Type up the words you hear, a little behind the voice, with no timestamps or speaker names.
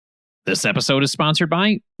This episode is sponsored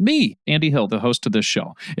by me, Andy Hill, the host of this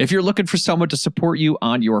show. If you're looking for someone to support you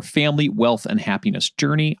on your family, wealth, and happiness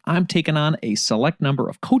journey, I'm taking on a select number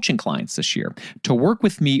of coaching clients this year to work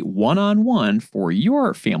with me one-on-one for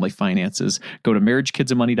your family finances. Go to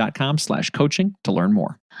marriagekidsandmoney.com/coaching to learn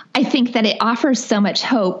more. I think that it offers so much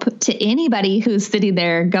hope to anybody who's sitting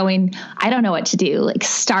there going, I don't know what to do. Like,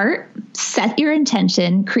 start, set your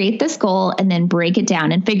intention, create this goal, and then break it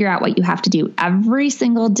down and figure out what you have to do every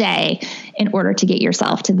single day in order to get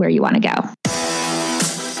yourself to where you want to go.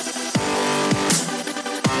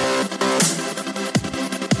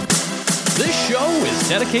 This show is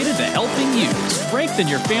dedicated to helping you strengthen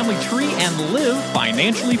your family tree and live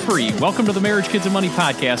financially free. Welcome to the Marriage, Kids, and Money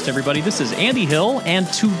podcast, everybody. This is Andy Hill, and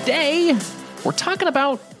today we're talking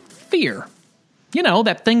about fear. You know,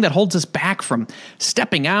 that thing that holds us back from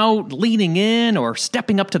stepping out, leaning in, or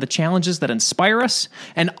stepping up to the challenges that inspire us,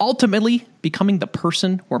 and ultimately becoming the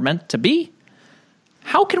person we're meant to be.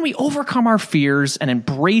 How can we overcome our fears and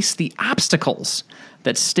embrace the obstacles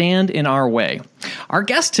that stand in our way? Our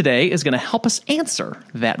guest today is going to help us answer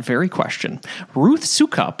that very question. Ruth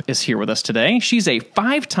Soukup is here with us today. She's a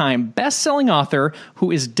 5-time best-selling author who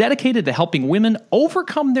is dedicated to helping women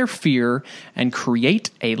overcome their fear and create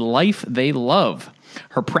a life they love.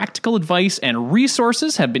 Her practical advice and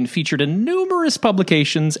resources have been featured in numerous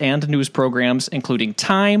publications and news programs, including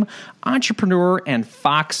Time, Entrepreneur, and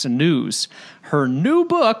Fox News. Her new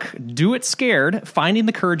book, Do It Scared: Finding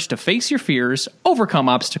the Courage to Face Your Fears, Overcome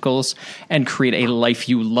Obstacles, and Create a Life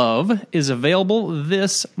You Love, is available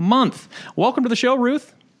this month. Welcome to the show,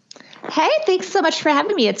 Ruth. Hey, thanks so much for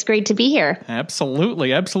having me. It's great to be here.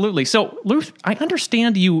 Absolutely, absolutely. So, Ruth, I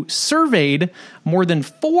understand you surveyed more than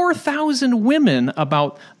 4,000 women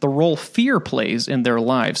about the role fear plays in their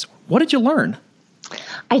lives. What did you learn?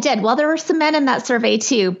 I did. Well, there were some men in that survey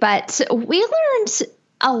too, but we learned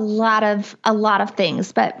a lot of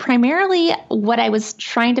things. But primarily what I was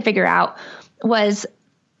trying to figure out was,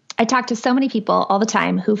 I talk to so many people all the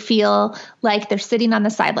time who feel like they're sitting on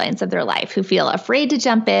the sidelines of their life, who feel afraid to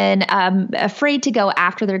jump in, afraid to go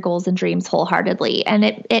after their goals and dreams wholeheartedly. And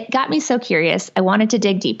it got me so curious. I wanted to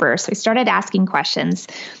dig deeper. So I started asking questions.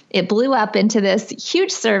 It blew up into this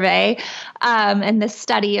huge survey and this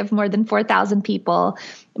study of more than 4,000 people.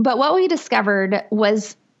 But what we discovered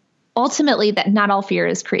was ultimately that not all fear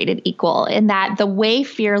is created equal, and that the way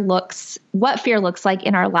what fear looks like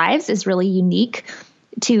in our lives is really unique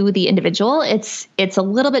to the individual. It's a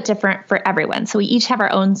little bit different for everyone. So we each have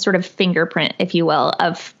our own sort of fingerprint, if you will,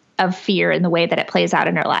 of fear and the way that it plays out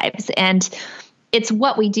in our lives. And it's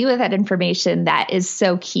what we do with that information that is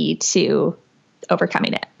so key to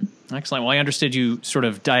overcoming it. Excellent. Well, I understood you sort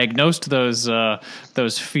of diagnosed those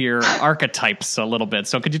fear archetypes a little bit.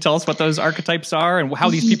 So could you tell us what those archetypes are and how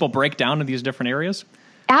these people break down in these different areas?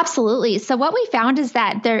 Absolutely. So what we found is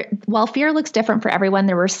that while fear looks different for everyone,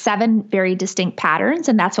 there were 7 very distinct patterns,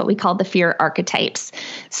 and that's what we call the fear archetypes.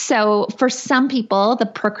 So for some people, the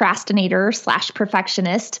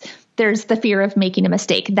procrastinator/perfectionist, there's the fear of making a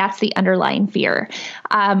mistake. That's the underlying fear.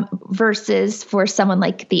 Versus for someone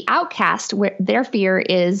like the outcast, where their fear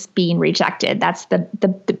is being rejected. That's the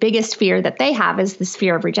biggest fear that they have, is this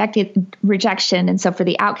fear of rejection. And so for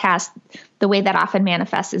the outcast, the way that often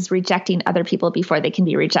manifests is rejecting other people before they can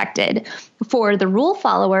be rejected. For the rule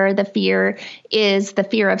follower, the fear is the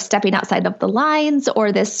fear of stepping outside of the lines,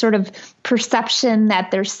 or this sort of perception that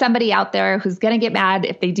there's somebody out there who's going to get mad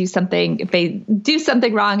if they do something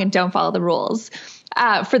wrong and don't follow the rules.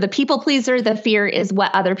 For the people pleaser, the fear is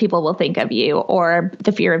what other people will think of you, or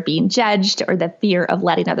the fear of being judged, or the fear of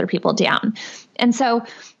letting other people down. And so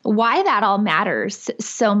why that all matters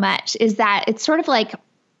so much is that it's sort of like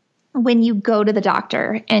when you go to the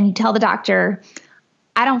doctor and you tell the doctor,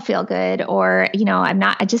 I don't feel good, or,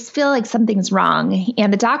 I just feel like something's wrong.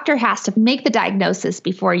 And the doctor has to make the diagnosis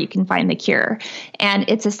before you can find the cure. And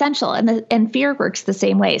it's essential. And fear works the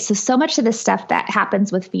same way. So much of the stuff that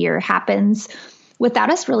happens with fear happens without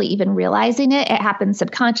us really even realizing it. It happens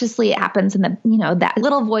subconsciously. It happens in that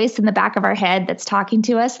little voice in the back of our head that's talking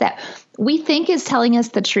to us that we think is telling us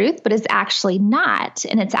the truth, but is actually not.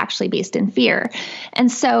 And it's actually based in fear.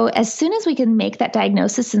 And so as soon as we can make that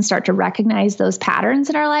diagnosis and start to recognize those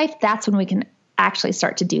patterns in our life, that's when we can actually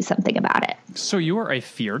start to do something about it. So you are a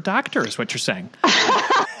fear doctor is what you're saying.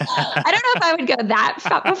 I don't know if I would go that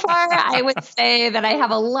far. I would say that I have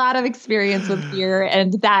a lot of experience with fear,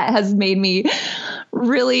 and that has made me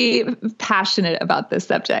really passionate about this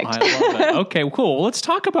subject. I love it. Okay, cool. Well, let's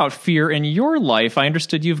talk about fear in your life. I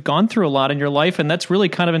understood you've gone through a lot in your life, and that's really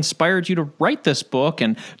kind of inspired you to write this book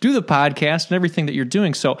and do the podcast and everything that you're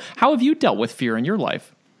doing. So how have you dealt with fear in your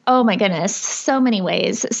life? Oh my goodness, so many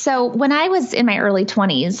ways. So when I was in my early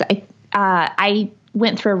 20s, I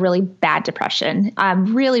went through a really bad depression,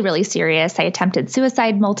 really, really serious. I attempted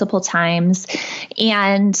suicide multiple times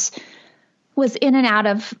and was in and out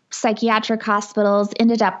of psychiatric hospitals,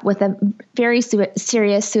 ended up with a very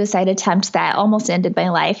serious suicide attempt that almost ended my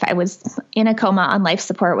life. I was in a coma on life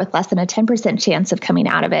support with less than a 10% chance of coming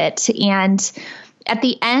out of it. And at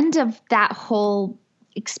the end of that whole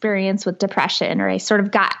experience with depression, or I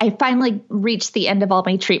finally reached the end of all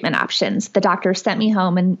my treatment options. The doctor sent me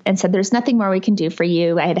home and said, there's nothing more we can do for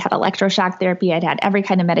you. I had had electroshock therapy. I'd had every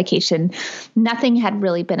kind of medication. Nothing had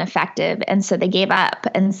really been effective. And so they gave up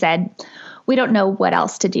and said, we don't know what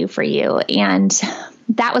else to do for you. And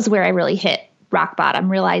that was where I really hit rock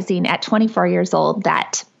bottom, realizing at 24 years old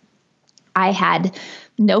that I had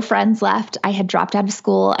no friends left. I had dropped out of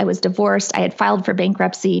school. I was divorced. I had filed for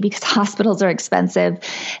bankruptcy because hospitals are expensive.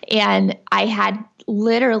 And I had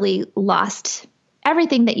literally lost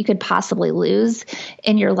everything that you could possibly lose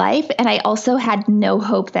in your life. And I also had no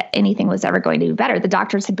hope that anything was ever going to be better. The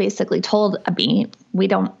doctors had basically told me, we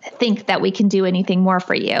don't think that we can do anything more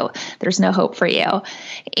for you. There's no hope for you.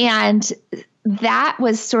 And that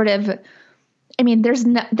was sort of,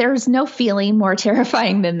 there's no feeling more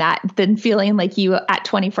terrifying than that, than feeling like you at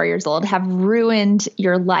 24 years old have ruined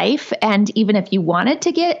your life. And even if you wanted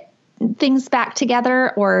to get things back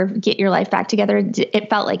together or get your life back together, it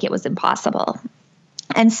felt like it was impossible.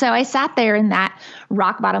 And so I sat there in that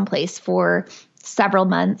rock bottom place for several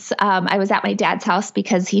months. I was at my dad's house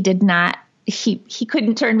because he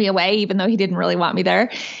couldn't turn me away, even though he didn't really want me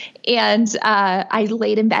there. And I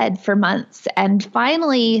laid in bed for months. And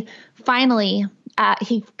finally,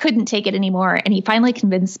 he couldn't take it anymore. And he finally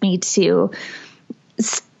convinced me to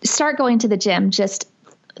start going to the gym just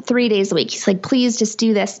 3 days a week. He's like, please just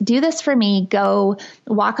do this for me. Go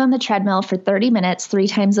walk on the treadmill for 30 minutes, 3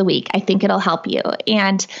 times a week. I think it'll help you.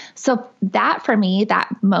 And so that for me, that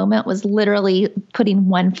moment was literally putting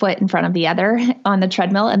one foot in front of the other on the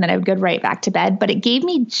treadmill. And then I would go right back to bed, but it gave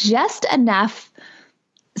me just enough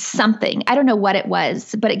something. I don't know what it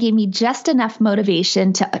was, but it gave me just enough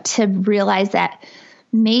motivation to realize that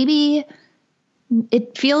maybe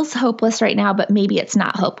it feels hopeless right now, but maybe it's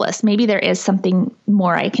not hopeless. Maybe there is something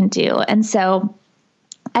more I can do. And so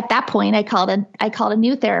at that point, I called a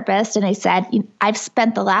new therapist and I said, I've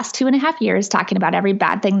spent the last 2.5 years talking about every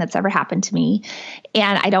bad thing that's ever happened to me.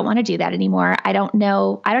 And I don't want to do that anymore. I don't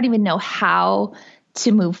even know how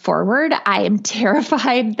to move forward. I am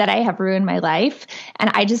terrified that I have ruined my life and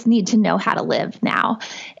I just need to know how to live now.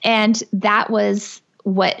 And that was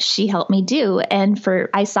what she helped me do. And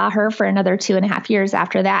I saw her for another 2.5 years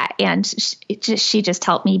after that. And she just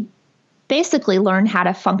helped me basically learn how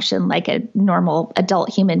to function like a normal adult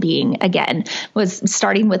human being again, was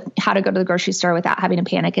starting with how to go to the grocery store without having a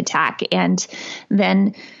panic attack. And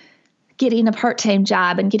then getting a part-time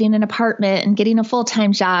job and getting an apartment and getting a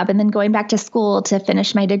full-time job and then going back to school to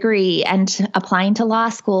finish my degree and applying to law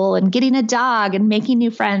school and getting a dog and making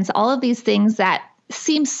new friends, all of these things that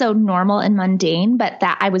seems so normal and mundane, but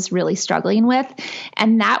that I was really struggling with.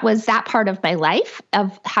 And that was that part of my life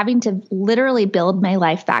of having to literally build my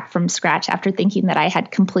life back from scratch after thinking that I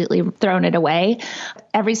had completely thrown it away.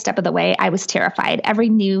 Every step of the way, I was terrified. Every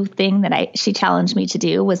new thing that she challenged me to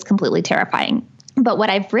do was completely terrifying. But what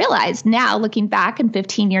I've realized now, looking back and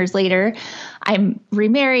 15 years later, I'm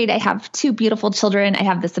remarried. I have 2 beautiful children. I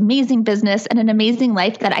have this amazing business and an amazing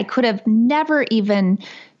life that I could have never even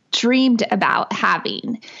dreamed about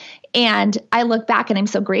having. And I look back and I'm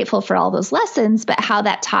so grateful for all those lessons, but how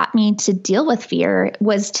that taught me to deal with fear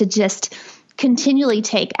was to just continually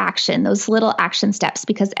take action, those little action steps,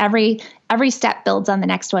 because every step builds on the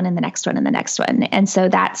next one and the next one and the next one. And so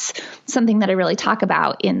that's something that I really talk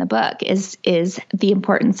about in the book is the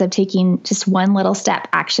importance of taking just one little step.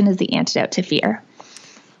 Action is the antidote to fear.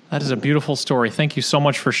 That is a beautiful story. Thank you so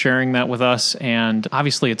much for sharing that with us. And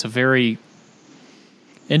obviously it's a very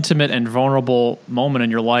intimate and vulnerable moment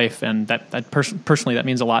in your life. And personally, that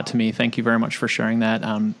means a lot to me. Thank you very much for sharing that.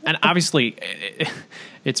 And obviously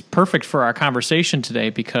it's perfect for our conversation today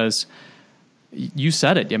because you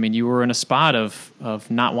said it. I mean, you were in a spot of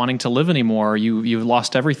not wanting to live anymore. You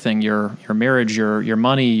lost everything, your marriage, your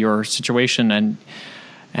money, your situation.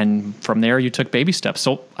 And from there you took baby steps.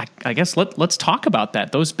 So I guess let's talk about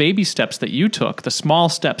that. Those baby steps that you took, the small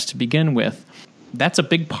steps to begin with. That's a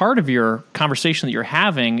big part of your conversation that you're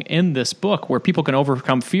having in this book where people can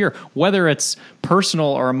overcome fear, whether it's personal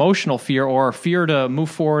or emotional fear or fear to move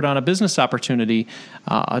forward on a business opportunity.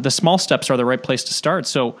 The small steps are the right place to start.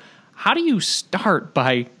 So how do you start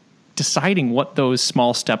by deciding what those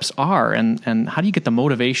small steps are and how do you get the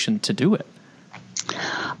motivation to do it?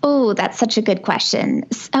 Oh, that's such a good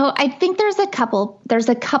question. So I think there's a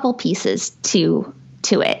couple pieces to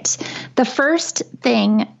it. The first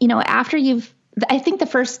thing, I think the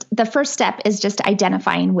first step is just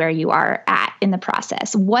identifying where you are at in the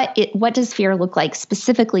process. What does fear look like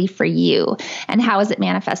specifically for you, and how is it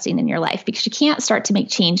manifesting in your life? Because you can't start to make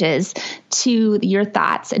changes to your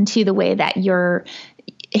thoughts and to the way that you're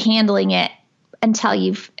handling it until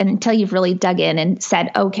you've really dug in and said,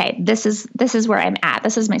 okay, this is where I'm at.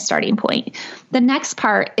 This is my starting point. The next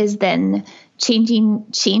part is then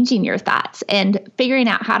changing your thoughts and figuring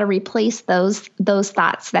out how to replace those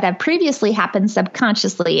thoughts that have previously happened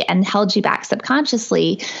subconsciously and held you back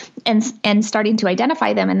subconsciously, and starting to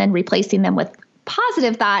identify them and then replacing them with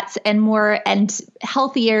positive thoughts and more and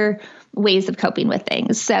healthier ways of coping with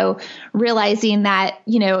things. So realizing that,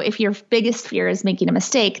 if your biggest fear is making a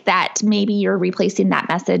mistake, that maybe you're replacing that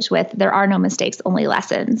message with, there are no mistakes, only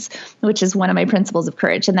lessons, which is one of my principles of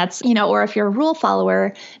courage. And that's, or if you're a rule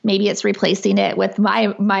follower, maybe it's replacing it with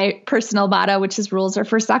my personal motto, which is rules are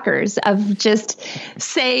for suckers, of just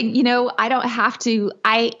saying, I don't have to,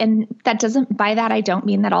 and that doesn't, by that, I don't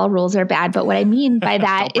mean that all rules are bad, but what I mean by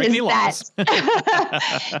that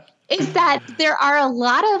is that there are a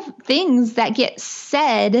lot of things that get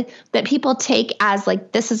said that people take as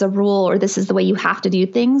like, this is a rule or this is the way you have to do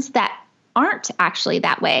things, that aren't actually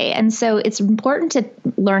that way. And so it's important to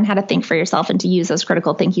learn how to think for yourself and to use those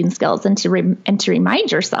critical thinking skills and to remind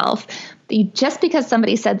yourself that just because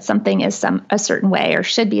somebody said something is a certain way or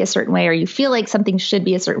should be a certain way, or you feel like something should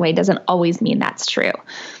be a certain way, doesn't always mean that's true.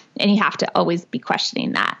 And you have to always be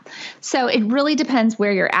questioning that. So it really depends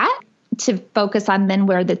where you're at to focus on then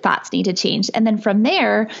where the thoughts need to change. And then from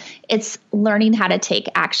there, it's learning how to take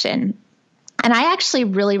action. And I actually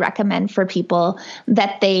really recommend for people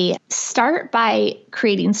that they start by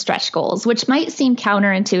creating stretch goals, which might seem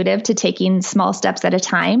counterintuitive to taking small steps at a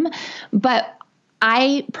time. But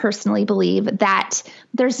I personally believe that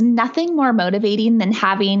there's nothing more motivating than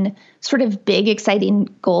having sort of big,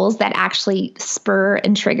 exciting goals that actually spur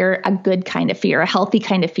and trigger a good kind of fear, a healthy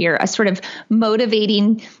kind of fear, a sort of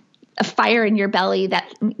motivating a fire in your belly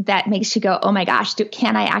that makes you go, oh my gosh,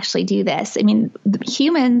 can I actually do this? I mean,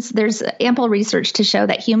 humans, there's ample research to show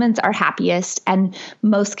that humans are happiest and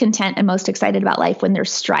most content and most excited about life when they're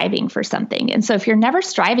striving for something. And so if you're never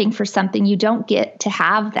striving for something, you don't get to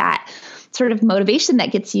have that sort of motivation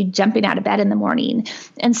that gets you jumping out of bed in the morning.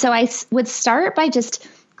 And so I would start by just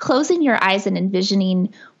closing your eyes and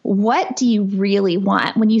envisioning, what do you really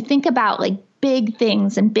want? When you think about like big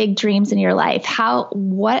things and big dreams in your life,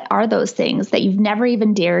 what are those things that you've never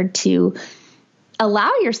even dared to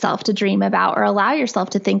allow yourself to dream about or allow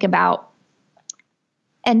yourself to think about?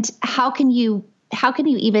 And how can you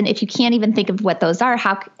even, if you can't even think of what those are,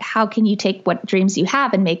 how can you take what dreams you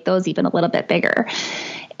have and make those even a little bit bigger?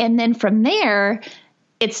 And then from there,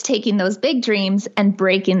 it's taking those big dreams and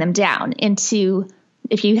breaking them down into,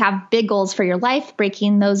 if you have big goals for your life,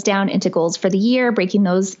 breaking those down into goals for the year, breaking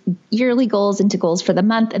those yearly goals into goals for the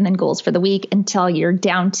month, and then goals for the week until you're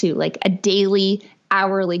down to like a daily,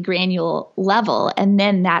 hourly, granular level. And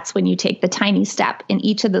then that's when you take the tiny step, and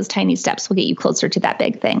each of those tiny steps will get you closer to that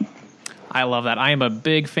big thing. I love that. I am a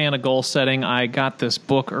big fan of goal setting. I got this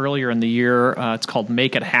book earlier in the year. It's called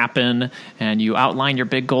Make It Happen, and you outline your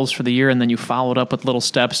big goals for the year, and then you follow it up with little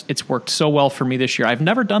steps. It's worked so well for me this year. I've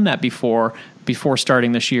never done that before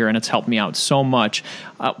starting this year, and it's helped me out so much.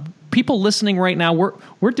 People listening right now,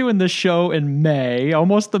 we're doing this show in May,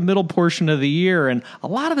 almost the middle portion of the year, and a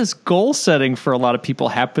lot of this goal setting for a lot of people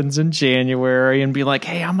happens in January, and be like,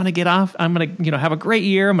 hey, I'm going to get off. I'm going to have a great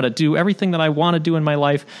year. I'm going to do everything that I want to do in my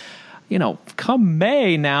life. Come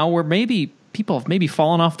May now, where maybe people have maybe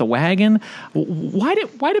fallen off the wagon. Why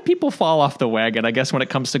do people fall off the wagon, I guess, when it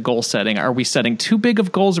comes to goal setting? Are we setting too big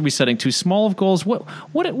of goals? Are we setting too small of goals?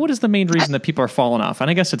 What is the main reason that people are falling off? And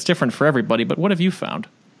I guess it's different for everybody, but what have you found?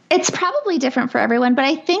 It's probably different for everyone, but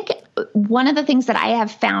I think one of the things that I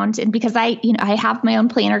have found, and because I have my own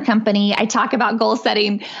planner company, I talk about goal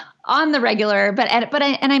setting on the regular,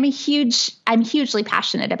 I'm hugely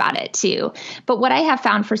passionate about it too. But what I have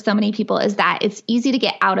found for so many people is that it's easy to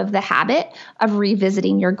get out of the habit of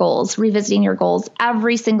revisiting your goals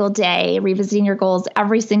every single day, revisiting your goals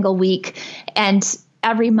every single week and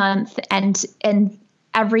every month and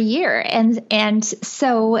every year. And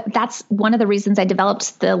so that's one of the reasons I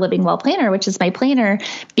developed the Living Well Planner, which is my planner,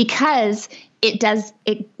 because it does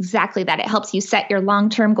exactly that. It helps you set your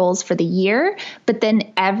long-term goals for the year, but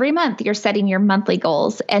then every month you're setting your monthly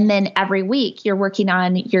goals. And then every week you're working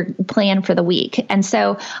on your plan for the week. And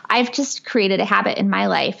so I've just created a habit in my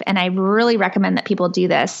life, and I really recommend that people do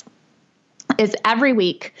this, is every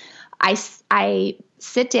week I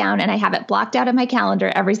sit down and I have it blocked out in my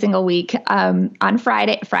calendar every single week. On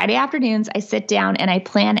Friday afternoons, I sit down and I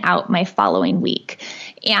plan out my following week.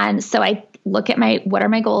 And so I look at what are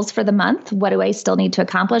my goals for the month? What do I still need to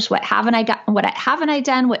accomplish? What haven't I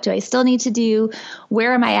done? What do I still need to do?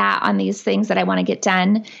 Where am I at on these things that I want to get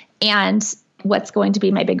done? And what's going to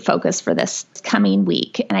be my big focus for this coming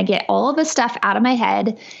week? And I get all of the stuff out of my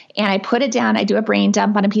head and I put it down. I do a brain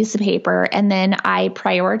dump on a piece of paper, and then I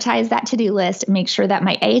prioritize that to-do list and make sure that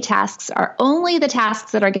my A tasks are only the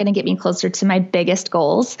tasks that are going to get me closer to my biggest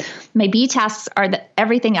goals. My B tasks are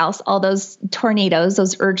everything else, all those tornadoes,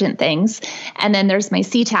 those urgent things. And then there's my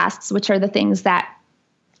C tasks, which are the things that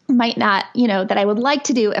might not, that I would like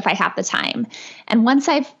to do if I have the time. And once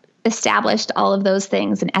I've established all of those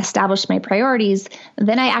things and established my priorities,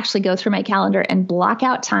 then I actually go through my calendar and block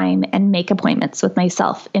out time and make appointments with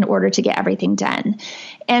myself in order to get everything done.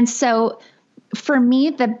 And so for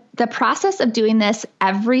me, the process of doing this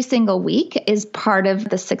every single week is part of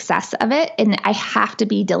the success of it. And I have to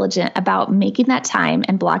be diligent about making that time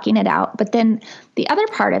and blocking it out. But then the other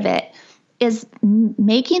part of it is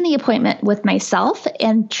making the appointment with myself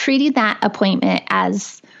and treating that appointment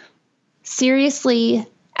as seriously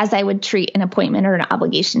as I would treat an appointment or an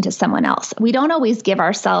obligation to someone else. We don't always give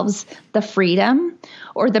ourselves the freedom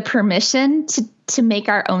or the permission to make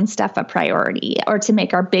our own stuff a priority or to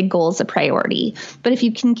make our big goals a priority. But if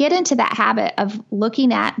you can get into that habit of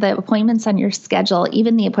looking at the appointments on your schedule,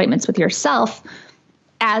 even the appointments with yourself,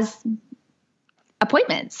 as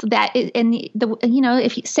appointments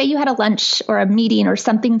if you say you had a lunch or a meeting or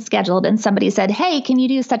something scheduled and somebody said, hey, can you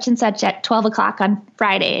do such and such at 12 o'clock on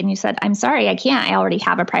Friday? And you said, I'm sorry, I can't. I already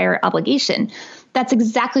have a prior obligation. That's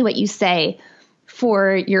exactly what you say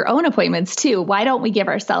for your own appointments too. Why don't we give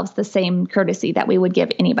ourselves the same courtesy that we would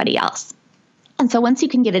give anybody else? And so once you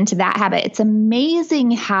can get into that habit, it's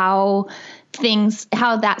amazing how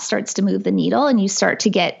that starts to move the needle and you start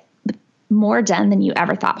to get more done than you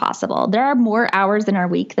ever thought possible. There are more hours in our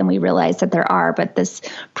week than we realize that there are, but this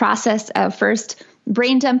process of first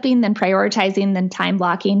brain dumping, then prioritizing, then time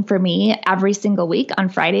blocking for me every single week on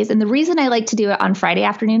Fridays. And the reason I like to do it on Friday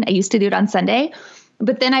afternoon, I used to do it on Sunday,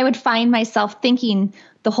 but then I would find myself thinking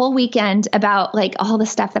the whole weekend about like all the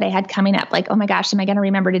stuff that I had coming up, like, oh my gosh, am I going to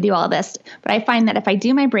remember to do all of this? But I find that if I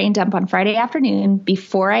do my brain dump on Friday afternoon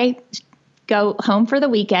before I go home for the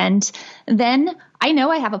weekend, then I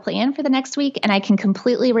know I have a plan for the next week and I can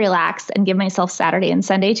completely relax and give myself Saturday and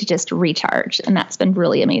Sunday to just recharge. And that's been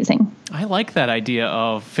really amazing. I like that idea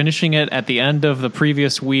of finishing it at the end of the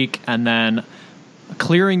previous week and then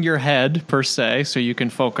clearing your head per se, so you can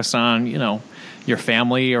focus on, your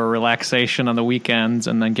family or relaxation on the weekends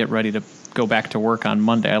and then get ready to go back to work on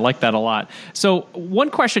Monday. I like that a lot. So one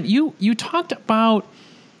question, you talked about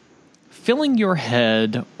filling your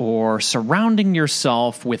head or surrounding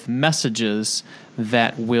yourself with messages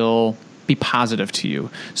that will be positive to you.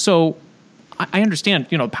 So I understand,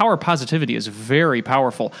 power of positivity is very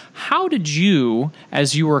powerful. How did you,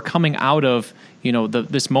 as you were coming out of,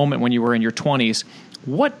 this moment when you were in your 20s,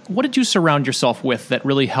 what did you surround yourself with that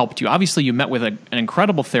really helped you? Obviously, you met with an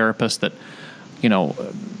incredible therapist that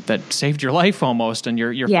saved your life almost, and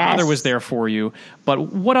your Yes. father was there for you. But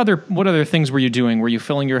what other things were you doing? Were you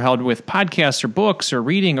filling your head with podcasts or books or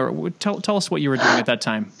reading? Or tell us what you were doing at that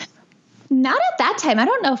time. Not at that time. I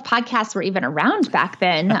don't know if podcasts were even around back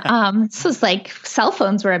then. This was like cell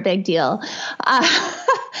phones were a big deal.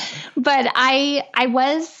 But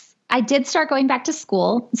I did start going back to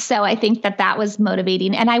school. So I think that was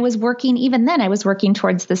motivating. And I was working, even then I was working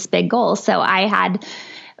towards this big goal. So I had,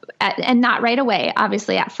 and not right away,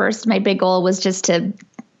 obviously at first, my big goal was just to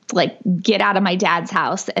get out of my dad's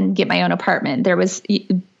house and get my own apartment. There was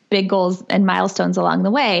big goals and milestones along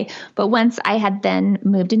the way. But once I had then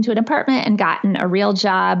moved into an apartment and gotten a real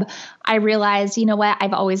job, I realized, you know what,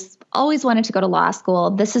 I've always wanted to go to law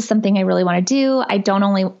school. This is something I really want to do. I don't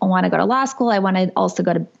only want to go to law school, I want to also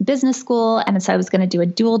go to business school. And so I was going to do a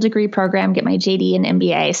dual degree program, get my JD and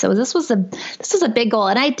MBA. So this was a big goal.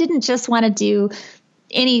 And I didn't just want to do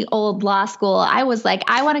any old law school. I was like,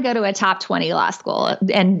 I want to go to a top 20 law school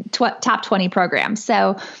and top 20 program.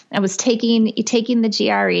 So I was taking the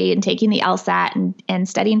GRE and taking the LSAT and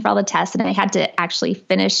studying for all the tests. And I had to actually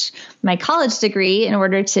finish my college degree in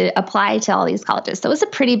order to apply to all these colleges. So it was a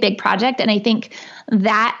pretty big project. And I think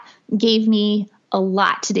that gave me a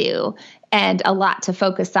lot to do and a lot to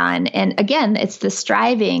focus on. And again, it's the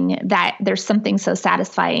striving that there's something so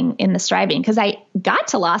satisfying in the striving, because I got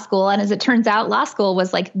to law school. And as it turns out, law school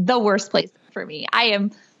was like the worst place for me. I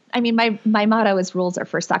am my motto is rules are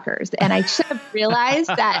for suckers. And I should have realized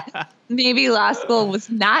that maybe law school was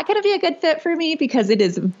not going to be a good fit for me because it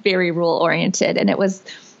is very rule oriented. And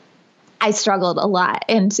I struggled a lot.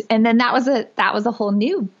 And then that was a whole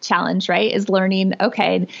new challenge, right? Is learning,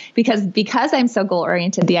 okay, because I'm so goal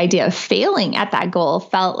oriented, the idea of failing at that goal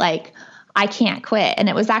felt like I can't quit. And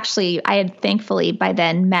it was actually, I had thankfully by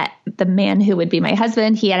then met the man who would be my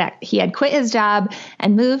husband. He had quit his job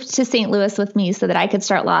and moved to St. Louis with me so that I could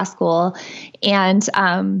start law school. And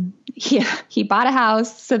he bought a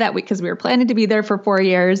house so that because we were planning to be there for 4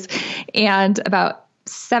 years. And about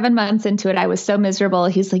 7 months into it, I was so miserable.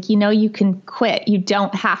 He's like, you can quit. You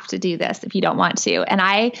don't have to do this if you don't want to. And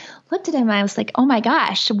I looked at him and I was like, oh my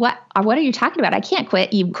gosh, what are you talking about? I can't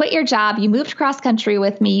quit. You quit your job. You moved cross country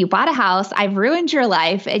with me. You bought a house. I've ruined your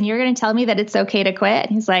life. And you're going to tell me that it's okay to quit?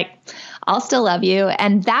 And he's like, I'll still love you.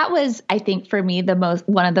 And that was, I think for me,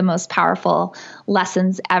 one of the most powerful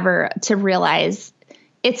lessons ever, to realize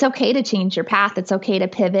it's okay to change your path. It's okay to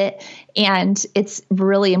pivot. And it's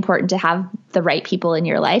really important to have the right people in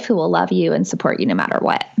your life who will love you and support you no matter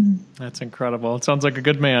what. That's incredible. It sounds like a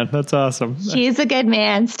good man. That's awesome. He's a good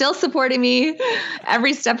man, still supporting me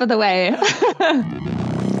every step of the way.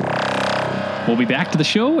 We'll be back to the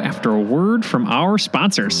show after a word from our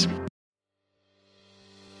sponsors.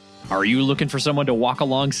 Are you looking for someone to walk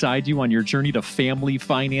alongside you on your journey to family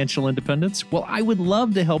financial independence? Well, I would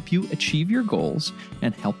love to help you achieve your goals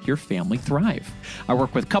and help your family thrive. I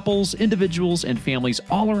work with couples, individuals, and families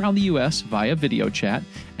all around the U.S. via video chat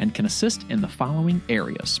and can assist in the following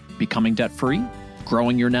areas: becoming debt-free,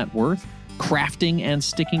 growing your net worth, crafting and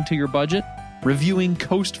sticking to your budget, reviewing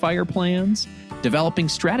Coast Fire plans, developing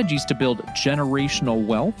strategies to build generational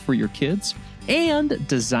wealth for your kids, and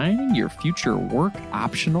designing your future work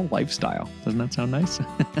optional lifestyle. Doesn't that sound nice?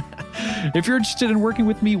 If you're interested in working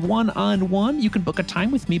with me one-on-one, you can book a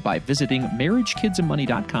time with me by visiting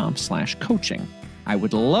marriagekidsandmoney.com/coaching. I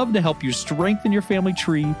would love to help you strengthen your family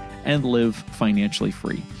tree and live financially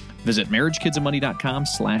free. Visit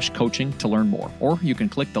marriagekidsandmoney.com/coaching to learn more, or you can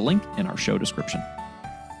click the link in our show description.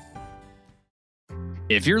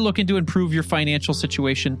 If you're looking to improve your financial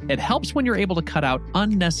situation, it helps when you're able to cut out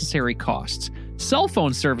unnecessary costs. Cell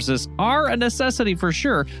phone services are a necessity for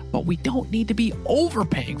sure, but we don't need to be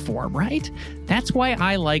overpaying for them, right? That's why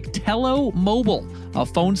I like Tello Mobile, a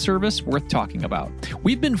phone service worth talking about.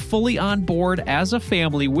 We've been fully on board as a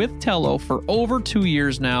family with Tello for over 2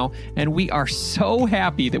 years now, and we are so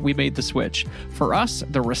happy that we made the switch. For us,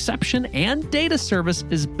 the reception and data service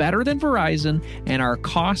is better than Verizon, and our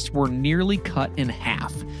costs were nearly cut in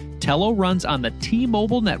half. Tello runs on the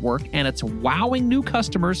T-Mobile network, and it's wowing new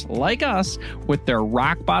customers like us with their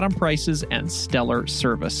rock-bottom prices and stellar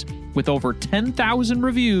service. With over 10,000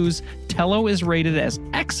 reviews, Tello is rated as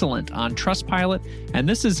excellent on Trustpilot, and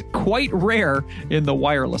this is quite rare in the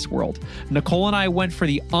wireless world. Nicole and I went for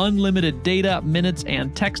the unlimited data, minutes,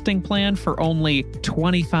 and texting plan for only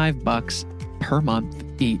 $25 per month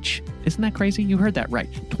each. Isn't that crazy? You heard that right.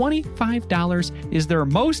 $25 is their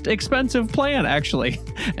most expensive plan, actually.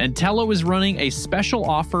 And Tello is running a special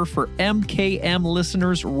offer for MKM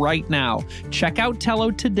listeners right now. Check out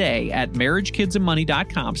Tello today at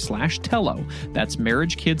marriagekidsandmoney.com/Tello. That's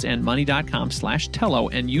marriagekidsandmoney.com/Tello,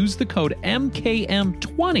 and use the code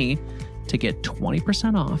MKM20 to get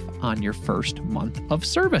 20% off on your first month of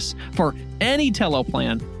service for any Tello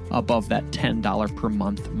plan above that $10 per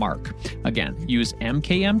month mark. Again, use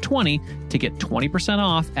MKM20 to get 20%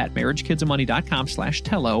 off at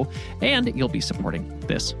marriagekidsandmoney.com/Tello, and you'll be supporting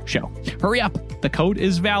this show. Hurry up. The code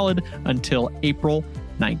is valid until April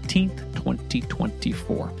 19th,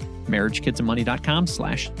 2024.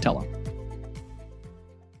 marriagekidsandmoney.com/Tello.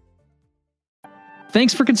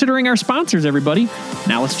 Thanks for considering our sponsors, everybody.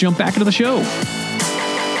 Now let's jump back into the show.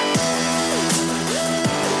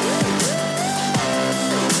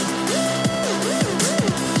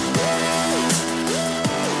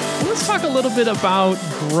 Talk a little bit about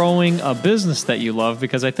growing a business that you love,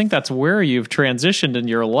 because I think that's where you've transitioned in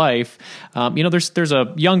your life. There's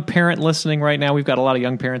a young parent listening right now. We've got a lot of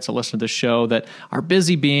young parents that listen to this show that are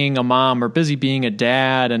busy being a mom or busy being a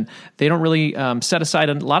dad, and they don't really set aside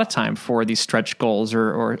a lot of time for these stretch goals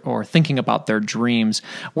or thinking about their dreams.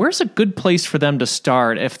 Where's a good place for them to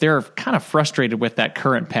start if they're kind of frustrated with that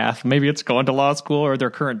current path? Maybe it's going to law school or their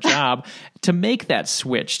current job, to make that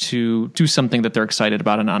switch to do something that they're excited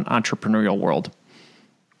about in an entrepreneurial world?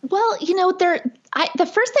 Well, the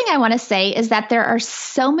first thing I want to say is that there are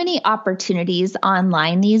so many opportunities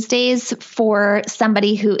online these days for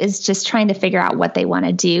somebody who is just trying to figure out what they want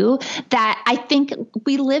to do, that I think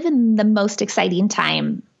we live in the most exciting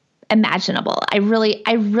time imaginable. I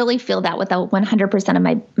really feel that with 100% of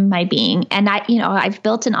my being. And I've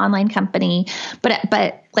built an online company, but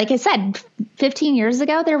like I said, 15 years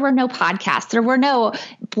ago, there were no podcasts, there were no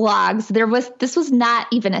blogs. This was not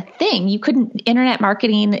even a thing. You couldn't internet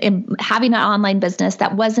marketing and having an online business,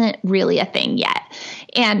 that wasn't really a thing yet.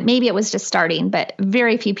 And maybe it was just starting, but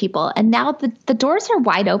very few people. And now the doors are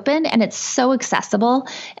wide open, and it's so accessible.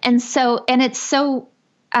 And it's so,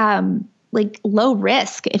 like low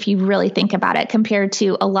risk, if you really think about it, compared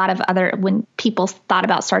to a lot of when people thought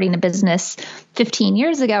about starting a business 15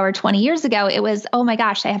 years ago or 20 years ago, it was, oh my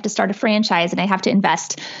gosh, I have to start a franchise and I have to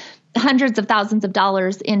invest hundreds of thousands of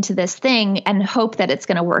dollars into this thing and hope that it's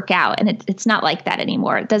going to work out. And it's not like that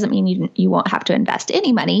anymore. It doesn't mean you won't have to invest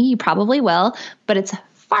any money. You probably will, but it's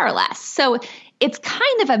far less. So it's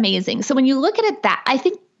kind of amazing. So when you look at it I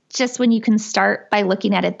think just when you can start by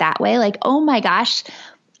looking at it that way, like, oh my gosh,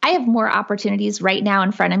 I have more opportunities right now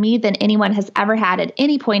in front of me than anyone has ever had at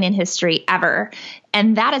any point in history ever.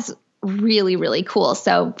 And that is really, really cool.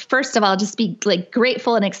 So first of all, just be like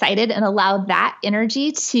grateful and excited, and allow that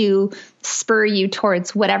energy to spur you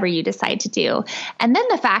towards whatever you decide to do. And then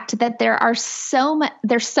the fact that there's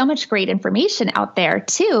so much great information out there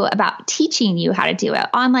too about teaching you how to do it,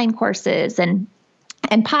 online courses and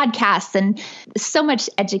podcasts, and so much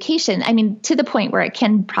education. I mean, to the point where it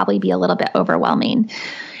can probably be a little bit overwhelming.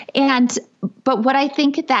 But what I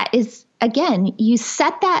think that is, again, you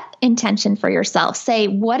set that intention for yourself. Say,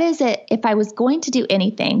 what is it? If I was going to do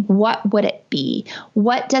anything, what would it be?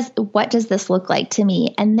 What does this look like to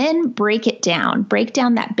me? And then break down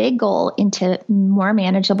that big goal into more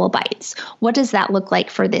manageable bites. What does that look like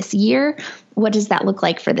for this year? What does that look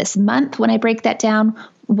like for this month when I break that down?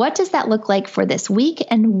 What does that look like for this week?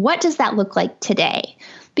 And what does that look like today?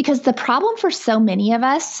 Because the problem for so many of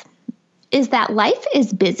us is that life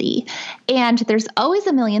is busy and there's always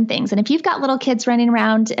a million things. And if you've got little kids running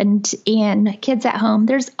around and kids at home,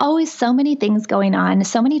 there's always so many things going on,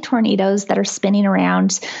 so many tornadoes that are spinning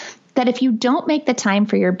around, that if you don't make the time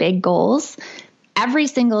for your big goals every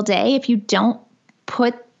single day, if you don't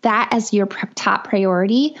put that as your top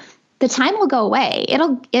priority, the time will go away.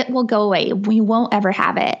 It will go away. We won't ever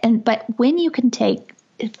have it. But when you can take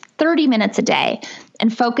 30 minutes a day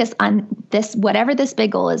and focus on this, whatever this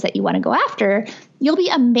big goal is that you want to go after, you'll be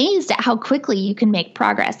amazed at how quickly you can make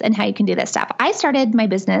progress and how you can do this stuff. I started my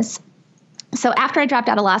business. So after I dropped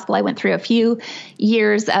out of law school, I went through a few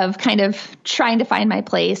years of kind of trying to find my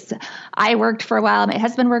place. I worked for a while. My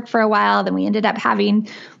husband worked for a while. Then we ended up having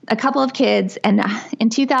a couple of kids. And in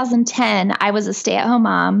 2010, I was a stay-at-home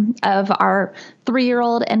mom of our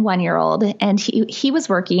 3-year-old and 1-year-old. And he was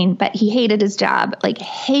working, but he hated his job.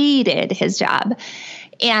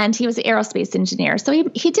 And he was an aerospace engineer. So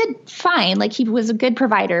he did fine. Like, he was a good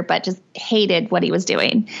provider, but just hated what he was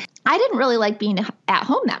doing. I didn't really like being at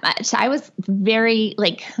home that much. I was very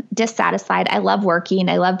dissatisfied. I love working.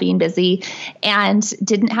 I love being busy, and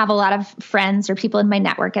didn't have a lot of friends or people in my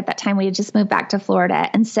network at that time. We had just moved back to Florida.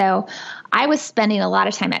 And so I was spending a lot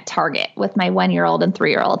of time at Target with my 1-year-old and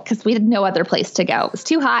 3-year-old because we had no other place to go. It was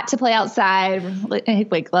too hot to play outside.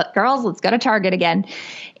 Like, girls, let's go to Target again.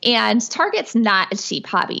 And Target's not a cheap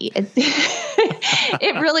hobby.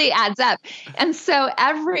 It really adds up. And so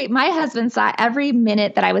my husband saw every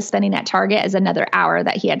minute that I was spending at Target as another hour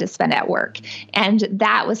that he had to spend at work. And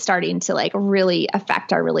that was starting to really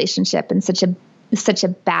affect our relationship in such a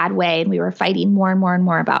bad way. And we were fighting more and more and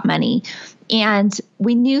more about money. And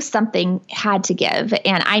we knew something had to give,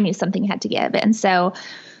 and I knew something had to give. And so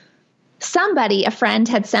a friend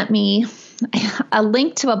had sent me a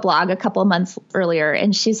link to a blog a couple of months earlier.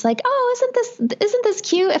 And she's like, oh, isn't this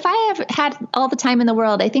cute? If I have had all the time in the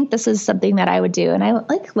world, I think this is something that I would do. And I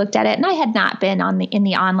looked at it, and I had not been in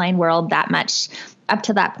the online world that much up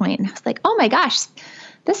to that point. And I was like, oh my gosh,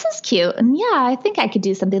 this is cute. And yeah, I think I could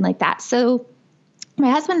do something like that. So my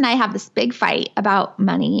husband and I have this big fight about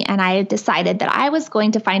money, and I decided that I was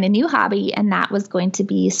going to find a new hobby, and that was going to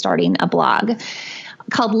be starting a blog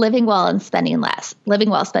called Living Well and Spending Less.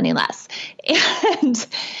 And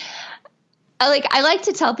I like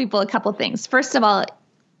to tell people a couple things. First of all,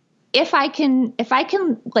 if I can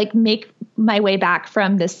make my way back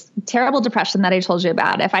from this terrible depression that I told you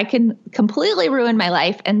about, if I can completely ruin my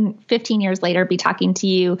life and 15 years later be talking to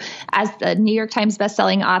you as the New York Times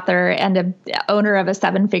bestselling author and the owner of a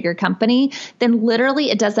 7-figure company, then literally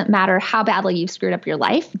it doesn't matter how badly you've screwed up your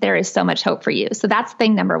life. There is so much hope for you. So that's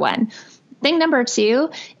thing number one. Thing number two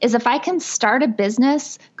is if I can start a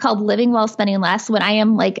business called Living Well, Spending Less when I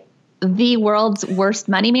am the world's worst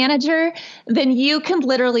money manager, then you can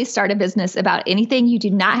literally start a business about anything. You do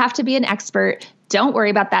not have to be an expert don't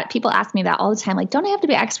worry about that. People ask me that all the time. Like, don't I have to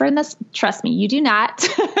be an expert in this? Trust me, you do not.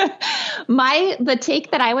 The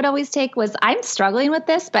take that I would always take was, I'm struggling with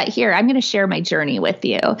this, but here, I'm going to share my journey with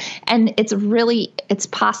you. And it's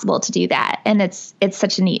possible to do that. And it's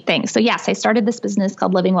such a neat thing. So yes, I started this business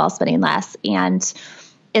called Living Well, Spending Less, and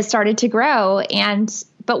it started to grow.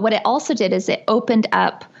 But what it also did is it opened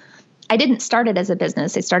up, I didn't start it as a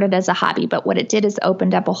business. I started as a hobby, but what it did is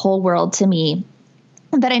opened up a whole world to me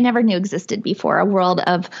that I never knew existed before, a world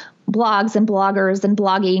of blogs and bloggers and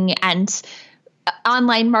blogging and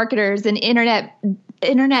online marketers and internet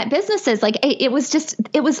businesses. Like it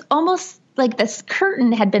was almost like this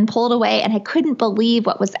curtain had been pulled away, and I couldn't believe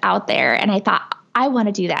what was out there. And I thought, I want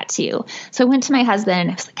to do that too. So I went to my husband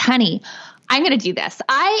and I was like, honey, I'm going to do this.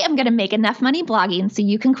 I am going to make enough money blogging so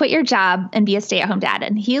you can quit your job and be a stay-at-home dad.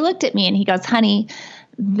 And he looked at me and he goes, honey,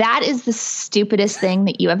 that is the stupidest thing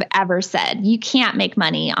that you have ever said. You can't make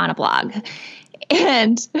money on a blog.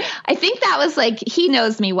 And I think that was like, he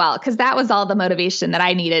knows me well, because that was all the motivation that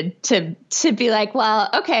I needed to be like, well,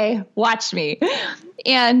 okay, watch me.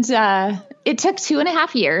 And it took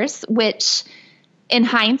 2.5 years, which in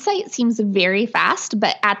hindsight seems very fast.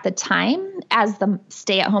 But at the time, as the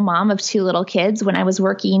stay-at-home mom of 2 little kids, when I was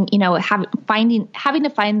working, having to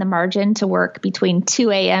find the margin to work between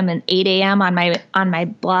 2 a.m. and 8 a.m. on my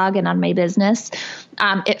blog and on my business,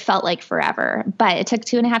 it felt like forever. But it took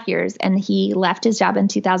 2.5 years, and he left his job in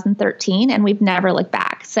 2013, and we've never looked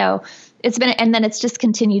back. So and then it's just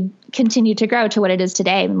continued to grow to what it is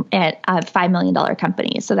today at a $5 million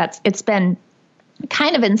company. So it's been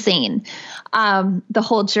kind of insane, the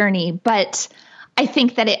whole journey. But I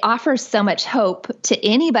think that it offers so much hope to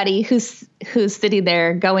anybody who's sitting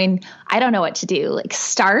there going, I don't know what to do. Like,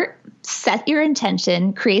 set your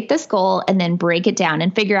intention, create this goal, and then break it down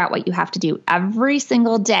and figure out what you have to do every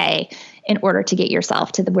single day in order to get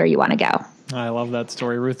yourself to where you want to go. I love that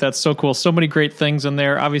story, Ruth. That's so cool. So many great things in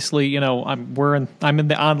there. Obviously, I'm in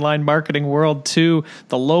the online marketing world too.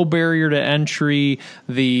 The low barrier to entry,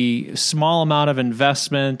 the small amount of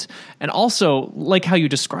investment, and also like how you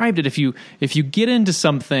described it. If you get into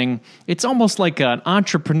something, it's almost like an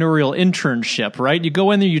entrepreneurial internship, right? You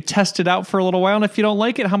go in there, you test it out for a little while, and if you don't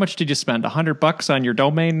like it, how much did you spend? $100 on your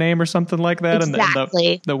domain name or something like that?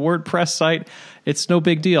 Exactly. And the WordPress site, it's no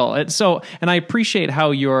big deal. And I appreciate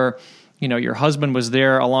how your husband was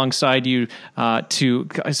there alongside you to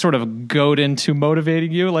sort of goad into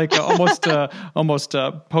motivating you, like almost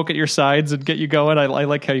poke at your sides and get you going. I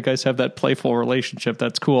like how you guys have that playful relationship.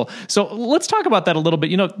 That's cool. So let's talk about that a little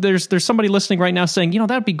bit. There's somebody listening right now saying,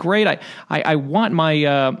 that'd be great. I want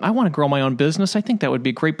to grow my own business. I think that would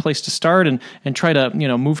be a great place to start and try to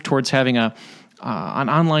move towards having an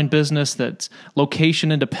online business that's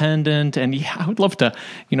location independent. And I would love to,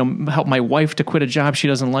 help my wife to quit a job she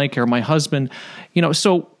doesn't like, or my husband,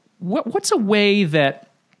 so what's a way that,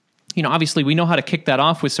 obviously we know how to kick that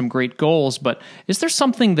off with some great goals, but is there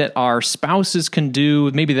something that our spouses can do?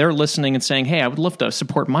 Maybe they're listening and saying, hey, I would love to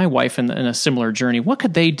support my wife in a similar journey. What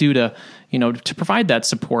could they do to provide that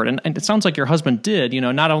support? And it sounds like your husband did,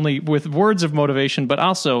 not only with words of motivation, but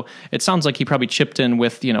also it sounds like he probably chipped in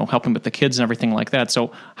with, helping with the kids and everything like that.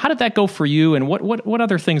 So how did that go for you? And what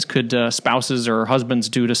other things could spouses or husbands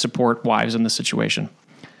do to support wives in this situation?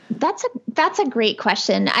 That's a great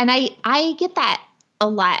question. And I get that a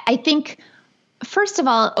lot. I think, first of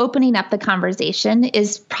all, opening up the conversation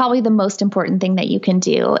is probably the most important thing that you can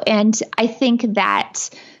do. And I think that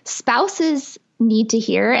spouses need to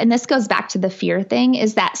hear, and this goes back to the fear thing,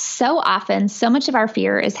 is that so often, so much of our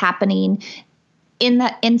fear is happening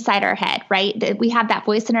inside our head, right? We have that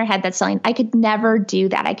voice in our head that's saying, I could never do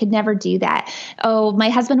that. I could never do that. Oh, my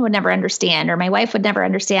husband would never understand, or my wife would never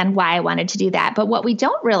understand why I wanted to do that. But what we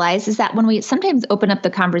don't realize is that when we sometimes open up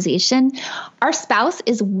the conversation, our spouse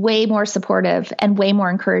is way more supportive and way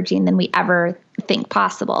more encouraging than we ever think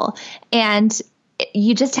possible. And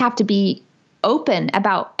you just have to be open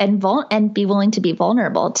about and be willing to be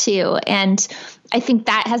vulnerable too. And I think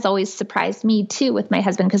that has always surprised me too with my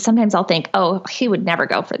husband, because sometimes I'll think, oh, he would never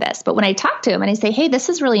go for this. But when I talk to him and I say, hey, this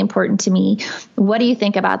is really important to me, what do you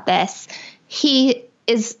think about this? He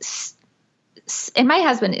is, and my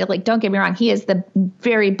husband, like, don't get me wrong, he is the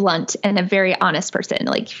very blunt and a very honest person.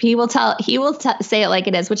 Like, he will say it like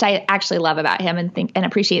it is, which I actually love about him and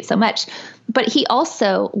appreciate so much. But he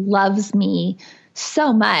also loves me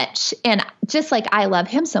so much, and just like I love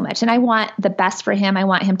him so much, and I want the best for him. I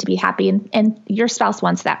want him to be happy, and your spouse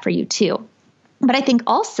wants that for you too. But I think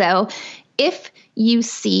also, if you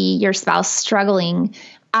see your spouse struggling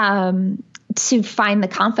to find the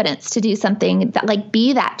confidence to do something, that, like,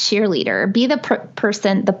 be that cheerleader, be the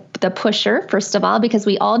person, the pusher, first of all, because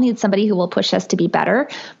we all need somebody who will push us to be better,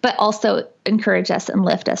 but also encourage us and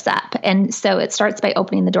lift us up. And so it starts by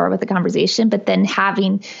opening the door with a conversation, but then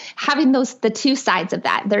having the two sides of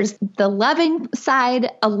that. There's the loving side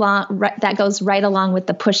that goes right along with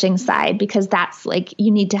the pushing side, because that's like,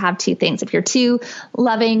 you need to have two things. If you're too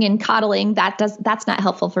loving and coddling, that's not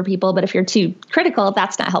helpful for people. But if you're too critical,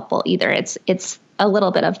 that's not helpful either. It's a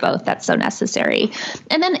little bit of both that's so necessary.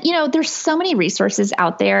 And then, there's so many resources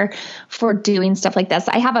out there for doing stuff like this.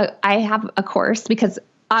 I have a course, because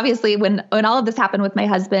obviously when all of this happened with my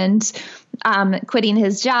husband quitting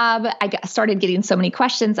his job, I started getting so many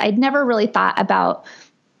questions. I'd never really thought about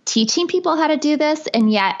teaching people how to do this.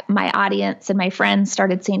 And yet my audience and my friends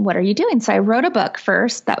started saying, what are you doing? So I wrote a book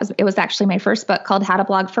first. It was actually my first book, called How to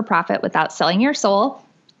Blog for Profit Without Selling Your Soul.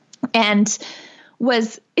 And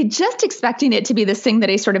was just expecting it to be this thing that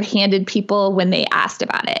I sort of handed people when they asked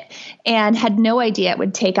about it, and had no idea it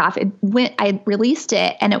would take off. I released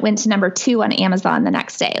it and it went to number 2 on Amazon the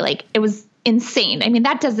next day. Like, it was insane. I mean,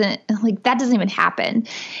 that doesn't even happen.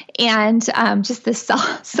 And just this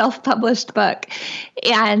self-published book.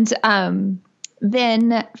 And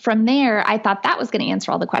then from there, I thought that was going to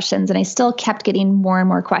answer all the questions, and I still kept getting more and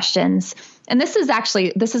more questions. And this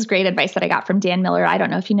is great advice that I got from Dan Miller. I don't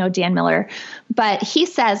know if you know Dan Miller, but he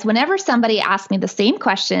says, whenever somebody asks me the same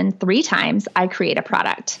question 3 times, I create a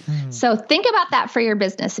product. So think about that for your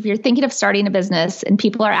business. If you're thinking of starting a business and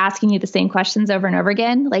people are asking you the same questions over and over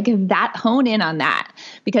again, hone in on that,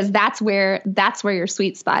 because that's where your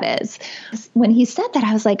sweet spot is. When he said that,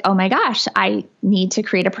 I was like, oh my gosh, I need to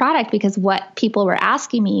create a product, because what people were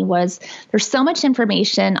asking me was, there's so much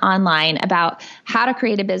information online about how to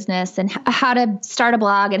create a business and how to start a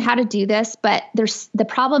blog and how to do this. But the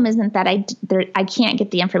problem isn't that I can't get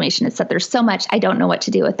the information. It's that there's so much, I don't know what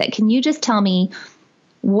to do with it. Can you just tell me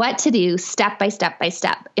what to do step by step by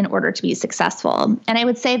step in order to be successful? And I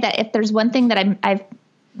would say that if there's one thing that I'm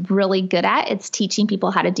really good at, it's teaching people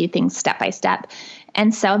how to do things step by step.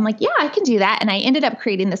 And so I'm like, yeah, I can do that. And I ended up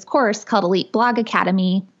creating this course called Elite Blog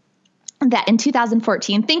Academy, that in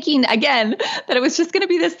 2014, thinking again that it was just going to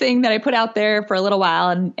be this thing that I put out there for a little while.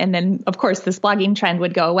 And then of course this blogging trend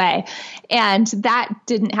would go away, and that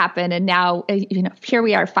didn't happen. And now, here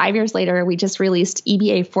we are 5 years later, we just released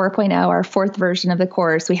EBA 4.0, our 4th version of the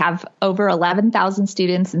course. We have over 11,000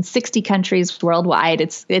 students in 60 countries worldwide.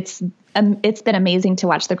 It's been amazing to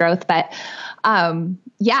watch the growth, but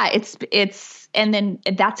and then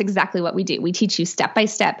that's exactly what we do. We teach you step by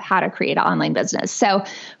step how to create an online business. So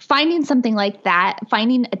finding something like that,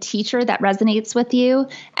 finding a teacher that resonates with you,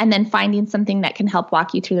 and then finding something that can help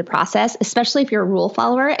walk you through the process, especially if you're a rule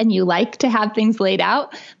follower and you like to have things laid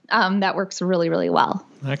out, that works really, really well.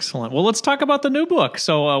 Excellent. Well, let's talk about the new book.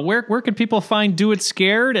 So where can people find Do It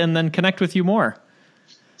Scared and then connect with you more?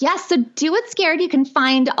 Yes. So Do It Scared, you can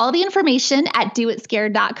find all the information at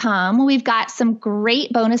doitscared.com. We've got some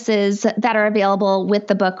great bonuses that are available with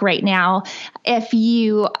the book right now. If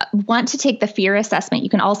you want to take the fear assessment, you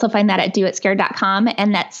can also find that at doitscared.com.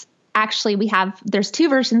 And that's actually, there's 2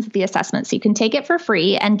 versions of the assessment. So you can take it for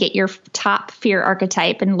free and get your top fear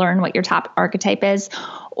archetype and learn what your top archetype is.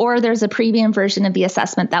 Or there's a premium version of the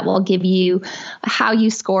assessment that will give you how you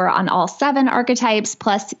score on all 7 archetypes,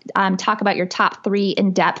 plus talk about your top 3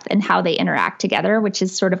 in depth and how they interact together, which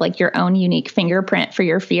is sort of like your own unique fingerprint for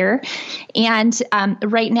your fear. And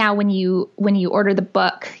right now, when you order the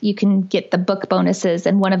book, you can get the book bonuses,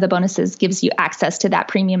 and one of the bonuses gives you access to that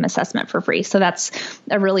premium assessment for free. So that's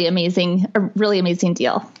a really amazing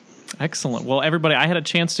deal. Excellent. Well, everybody, I had a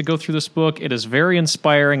chance to go through this book. It is very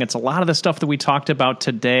inspiring. It's a lot of the stuff that we talked about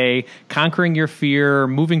today, conquering your fear,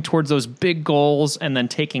 moving towards those big goals, and then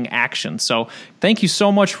taking action. So thank you so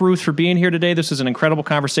much, Ruth, for being here today. This is an incredible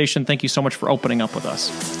conversation. Thank you so much for opening up with us.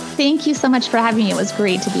 Thank you so much for having me. It was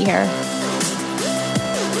great to be here.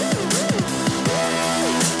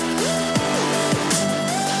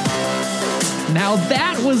 Now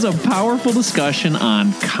that was a powerful discussion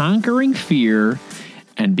on conquering fear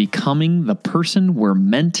and becoming the person we're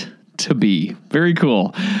meant to be. Very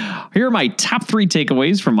cool. Here are my top 3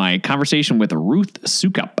 takeaways from my conversation with Ruth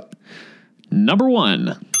Soukup. Number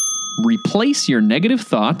 1, replace your negative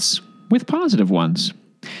thoughts with positive ones.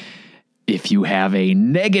 If you have a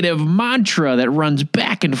negative mantra that runs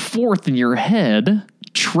back and forth in your head,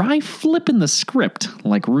 try flipping the script,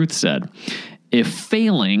 like Ruth said. If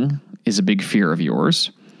failing is a big fear of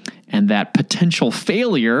yours, and that potential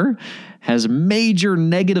failure has major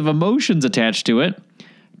negative emotions attached to it,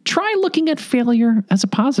 try looking at failure as a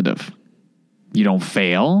positive. You don't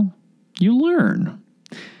fail, you learn.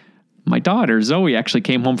 My daughter, Zoe, actually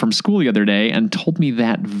came home from school the other day and told me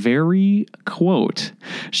that very quote.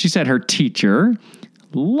 She said her teacher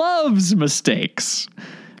loves mistakes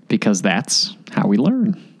because that's how we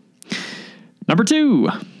learn. Number 2,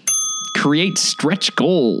 create stretch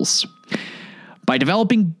goals. By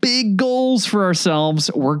developing big goals for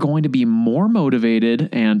ourselves, we're going to be more motivated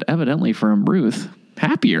and, evidently from Ruth,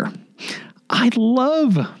 happier. I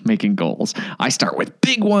love making goals. I start with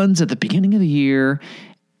big ones at the beginning of the year,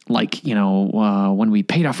 like, when we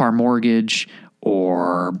paid off our mortgage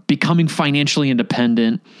or becoming financially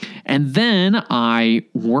independent. And then I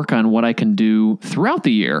work on what I can do throughout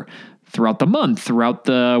the year, throughout the month, throughout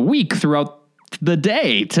the week, throughout the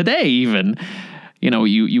day, today even.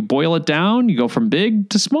 You boil it down, you go from big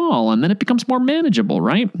to small, and then it becomes more manageable,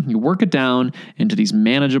 right? You work it down into these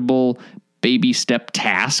manageable baby step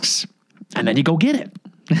tasks, and then you go get it.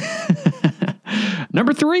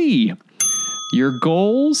 Number 3, your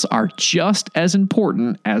goals are just as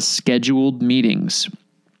important as scheduled meetings.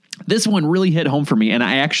 This one really hit home for me, and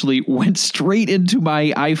I actually went straight into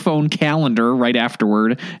my iPhone calendar right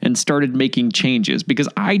afterward and started making changes because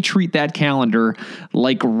I treat that calendar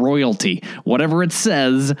like royalty. Whatever it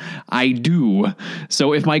says, I do.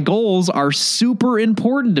 So if my goals are super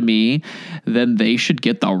important to me, then they should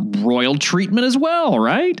get the royal treatment as well,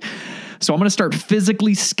 right? So I'm going to start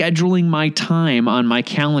physically scheduling my time on my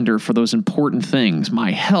calendar for those important things,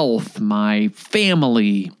 my health, my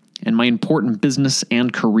family, and my important business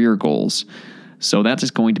and career goals. So that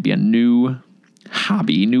is going to be a new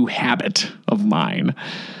hobby, new habit of mine.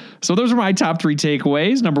 So those are my top 3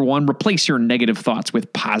 takeaways. Number 1, replace your negative thoughts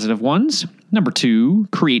with positive ones. Number 2,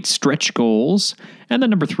 create stretch goals. And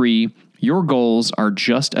then number 3, your goals are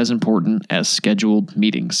just as important as scheduled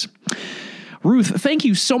meetings. Ruth, thank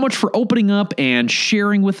you so much for opening up and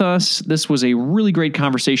sharing with us. This was a really great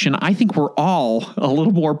conversation. I think we're all a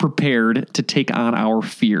little more prepared to take on our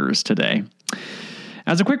fears today.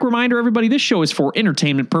 As a quick reminder, everybody, this show is for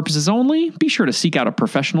entertainment purposes only. Be sure to seek out a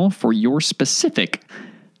professional for your specific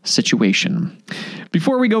situation.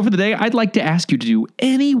 Before we go for the day, I'd like to ask you to do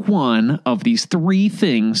any one of these 3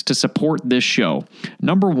 things to support this show.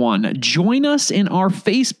 Number 1, join us in our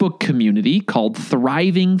Facebook community called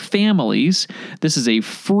Thriving Families. This is a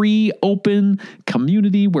free, open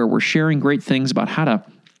community where we're sharing great things about how to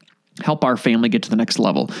help our family get to the next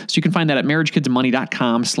level. So you can find that at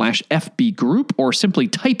marriagekidsandmoney.com/FB group or simply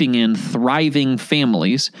typing in Thriving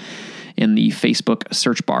Families in the Facebook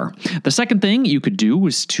search bar. The second thing you could do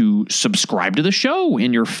is to subscribe to the show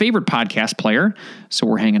in your favorite podcast player, so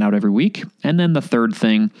we're hanging out every week. And then the third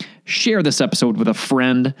thing, share this episode with a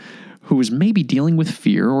friend who is maybe dealing with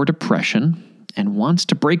fear or depression and wants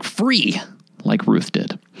to break free like Ruth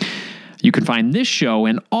did. You can find this show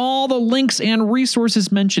and all the links and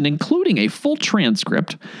resources mentioned, including a full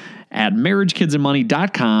transcript, at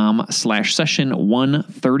marriagekidsandmoney.com/session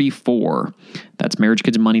 134. That's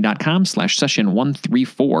marriagekidsandmoney.com/session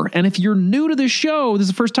 134. And if you're new to this show, this is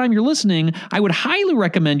the first time you're listening, I would highly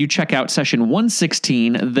recommend you check out session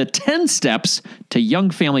 116, the 10 steps to young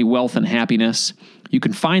family wealth and happiness. You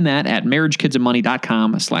can find that at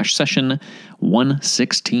marriagekidsandmoney.com/session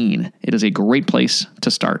 116. It is a great place to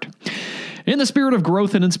start. In the spirit of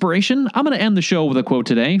growth and inspiration, I'm going to end the show with a quote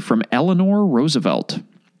today from Eleanor Roosevelt.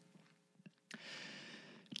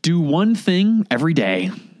 Do one thing every day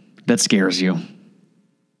that scares you.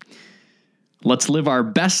 Let's live our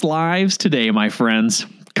best lives today, my friends.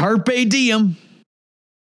 Carpe diem.